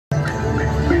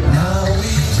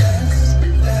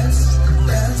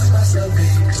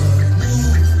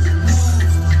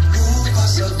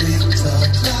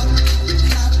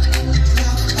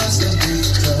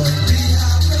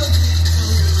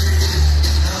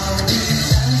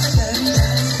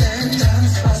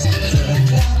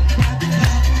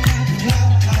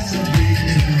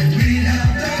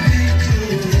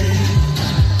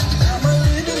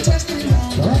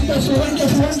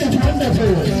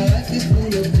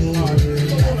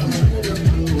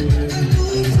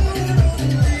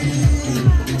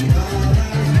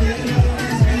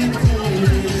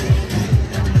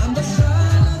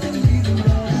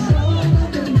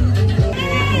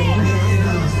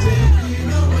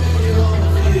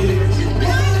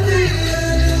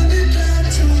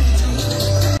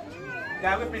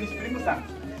Musa.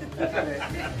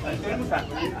 Musa.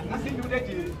 Musi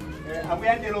ndudeki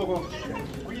amuyande logo.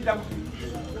 Kuyita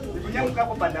kunyamuka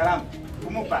ko bandaram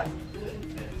kumupa.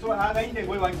 So aga inde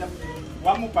ngwe wanja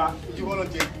wamupa jiholo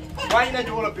je. Waina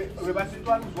jiholo be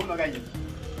basintwa kuzono gaye.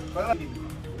 Bala ndi.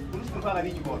 Kunusuka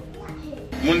ni jiholo.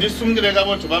 Mundi sungire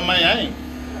gabo tubamai ai.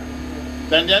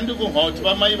 Kandi anduko ho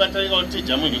tubamai batali ko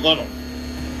tija mu jiholo.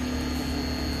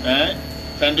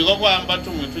 Kandi go kwamba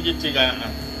tumutujitiga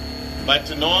but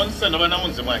nonse nobana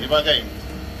munzima ibagayi.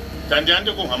 Kandi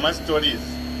anduko hama stories.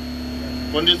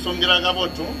 Kundi sungira gabo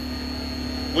tu.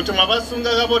 Mutu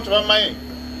mabasunga gabo tubamai.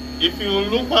 If you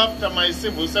look after my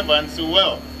civil servants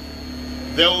well,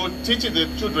 they will teach the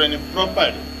children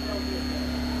properly.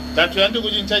 That you want to go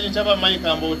in charge of my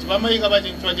cambo,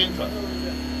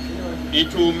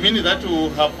 it will mean that you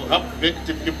have baked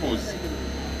pupils.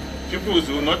 Pupils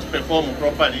will not perform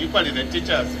properly. Equally, the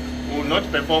teachers will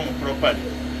not perform properly.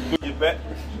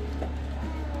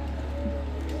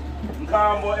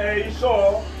 Cambo a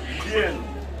show, bien.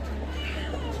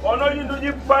 Ono you do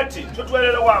the party, to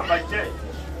 12 hours.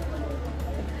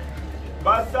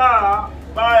 Basa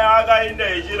bayaga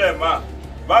inde ijirema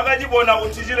bagajibona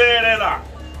utijirerera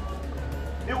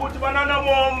ikuti banana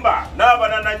momba na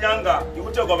banana nyanga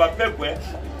ikutegwa bapegwe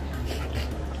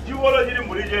jibolo jiri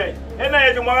mulije hena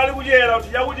yeje mwagali kujera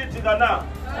utija kujitikana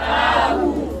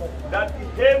that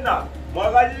hena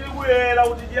mwagali kujera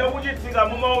utija kujitika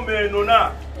mumaomeno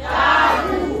na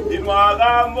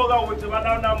inwaga mboga kuti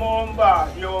banana momba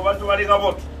yo bantu bali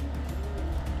kaboto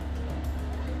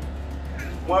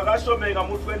mwakashomeka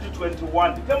mu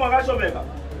 2021 ke mwakashomeka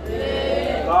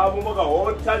kabumboka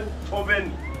hotel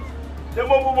toven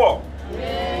temo bubo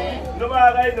noma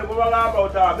akainde kubalamba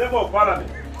utabe mo parliament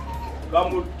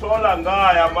kamutola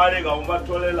ngaya mali ka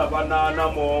umbatolela banana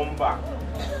momba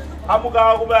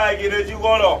amuka kubayagire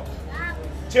chikolo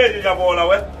cheje chabola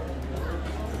we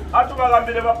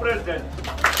atubagambire ba president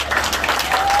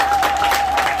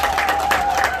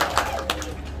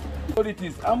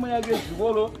authorities amuyage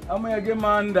zigolo amuyage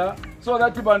manda so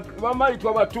that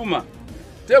bamaitwa batuma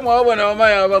temwa babona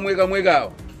bamaya bamwega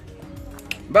mwegawo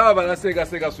baba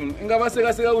balaseka sunu nga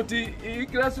baseka kuti I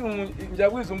classroom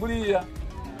njabwizo mbuliya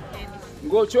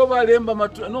ngo choba lemba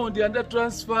matu no ndi under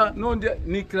transfer no ndi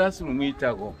ni classroom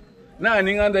itako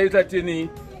nani nganda itatini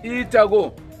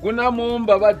itako kuna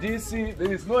mumba ba DC.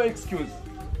 There is no excuse.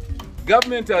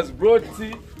 Government has brought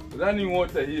running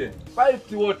water here,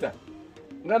 piped water.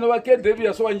 Ngano bakedebyo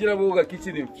yasoba njira buga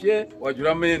kitchen fye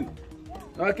wajura men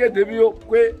na bakedebyo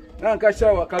kwe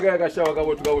nankashawa kagaya gashawa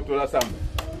gabotola samu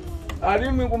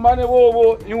alimi kumane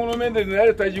bobo inulumende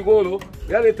naleta jigolo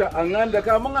yaleta anganda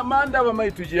kama manda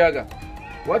bamaitujiaga.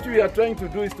 What we are trying to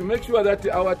do is to make sure that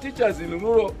our teachers in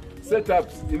rural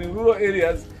setups in rural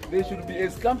areas, they should be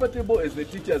as comfortable as the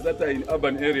teachers that are in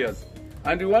urban areas,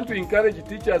 and we want to encourage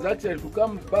teachers actually to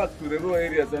come back to the rural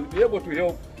areas and be able to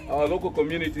help our local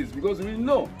communities, because we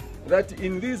know that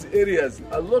in these areas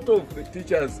a lot of the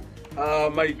teachers are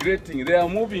migrating. They are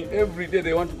moving every day.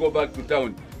 They want to go back to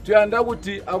town. Tuyanda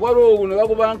kuti abaro uno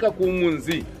bakubanka ku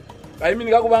munzi. I mean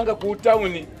bakubanka ku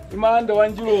town imanda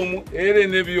wanjiromu ere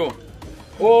nebyo.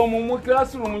 O mu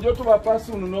classroom njo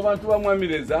tubapasu no bantu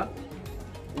bamwamireza.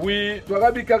 We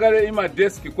twagabikagale ima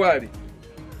desk kwali.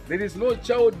 There is no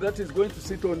child that is going to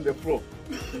sit on the floor,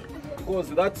 because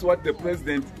that's what the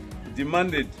president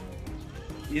demanded.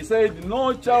 He said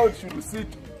no child should sit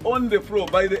on the floor.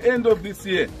 By the end of this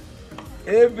year,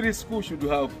 every school should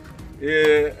have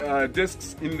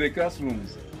desks in the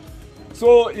classrooms.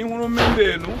 So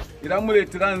inhulumende enu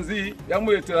iramuletera nzi,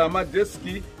 yamuletera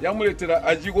amadeski, yamuletera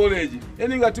ajigoleji.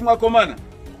 Eni ngati mwakomana.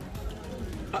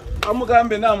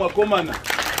 Amugambe na mwakomana.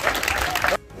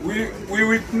 We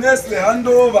witnessed the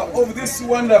handover of this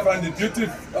wonderful and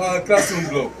beautiful classroom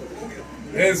block.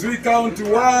 As we count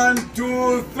 1,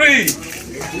 2, 3.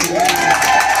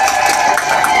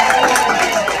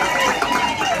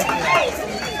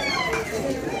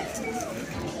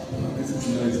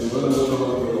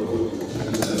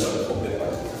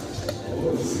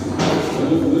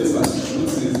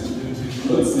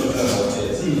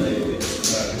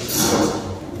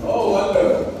 Oh, wonderful.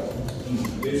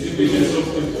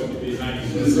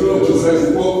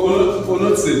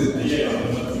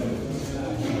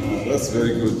 That's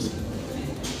very good.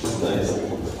 Nice.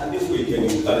 And if we can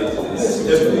encourage this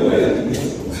everywhere.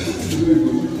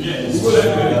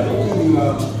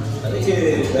 I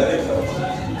think director.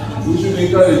 We should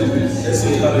encourage this. Let's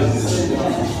encourage this.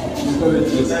 Encourage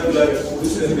this.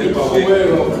 This is the power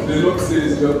of the Lord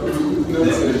says you are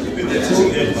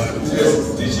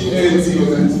teaching aids, you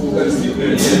can skip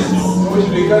them. We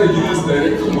should encourage this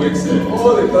directing works.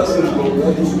 All the classrooms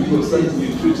that will be constructed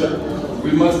in future,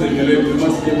 we must emulate, we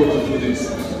must be able to do this.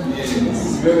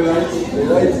 It's very nice, the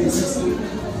lighting system,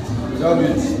 we have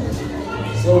it.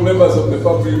 So members of the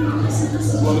public, this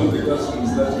is one of the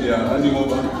classrooms that we are handing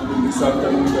over in this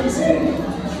afternoon. You can see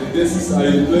the desks are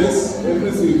in place,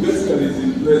 everything basically is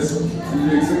in place.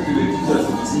 We expect the teachers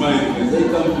to be smiling as they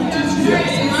come to teach here.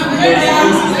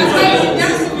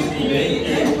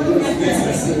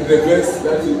 This is the best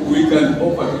that we can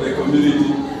offer to the community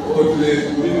or to the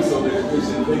Ministry of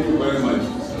Education. Thank you very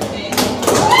much.